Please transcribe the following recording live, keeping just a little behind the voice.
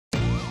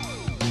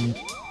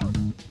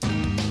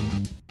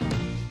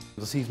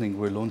This evening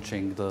we're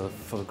launching the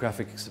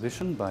photographic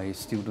exhibition by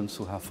students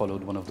who have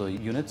followed one of the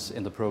units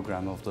in the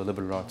program of the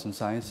Liberal Arts and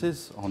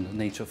Sciences on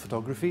nature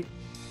photography.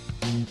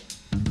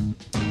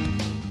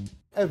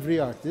 Every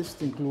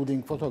artist,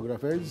 including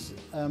photographers,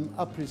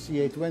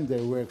 appreciate when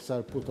their works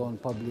are put on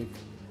public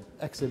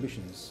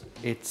exhibitions.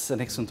 It's an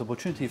excellent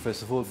opportunity,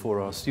 first of all,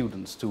 for our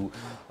students to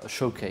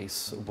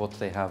showcase what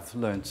they have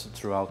learned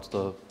throughout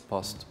the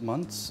past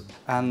months.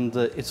 And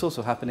it's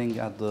also happening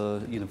at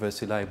the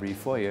University Library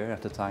Foyer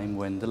at a time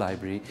when the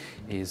library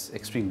is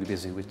extremely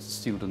busy with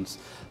students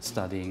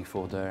studying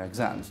for their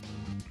exams.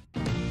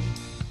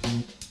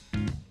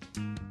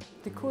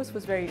 The course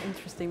was very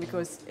interesting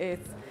because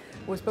it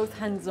was both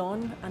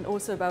hands-on and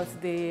also about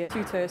the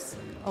tutor's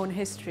own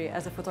history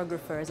as a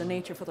photographer, as a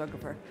nature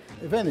photographer.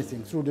 If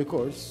anything, through the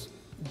course,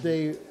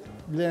 they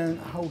learn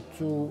how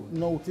to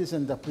notice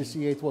and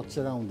appreciate what's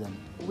around them.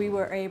 We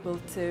were able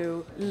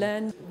to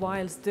learn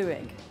whilst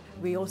doing.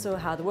 We also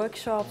had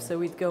workshops, so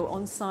we'd go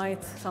on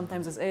site,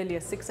 sometimes as early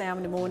as 6 a.m.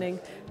 in the morning,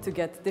 to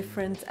get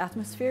different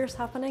atmospheres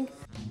happening.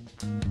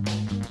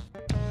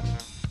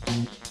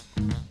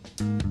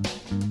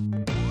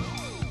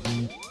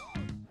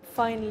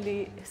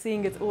 Finally,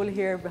 seeing it all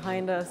here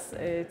behind us,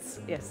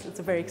 it's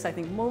a very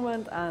exciting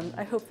moment, and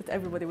I hope that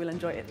everybody will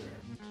enjoy it.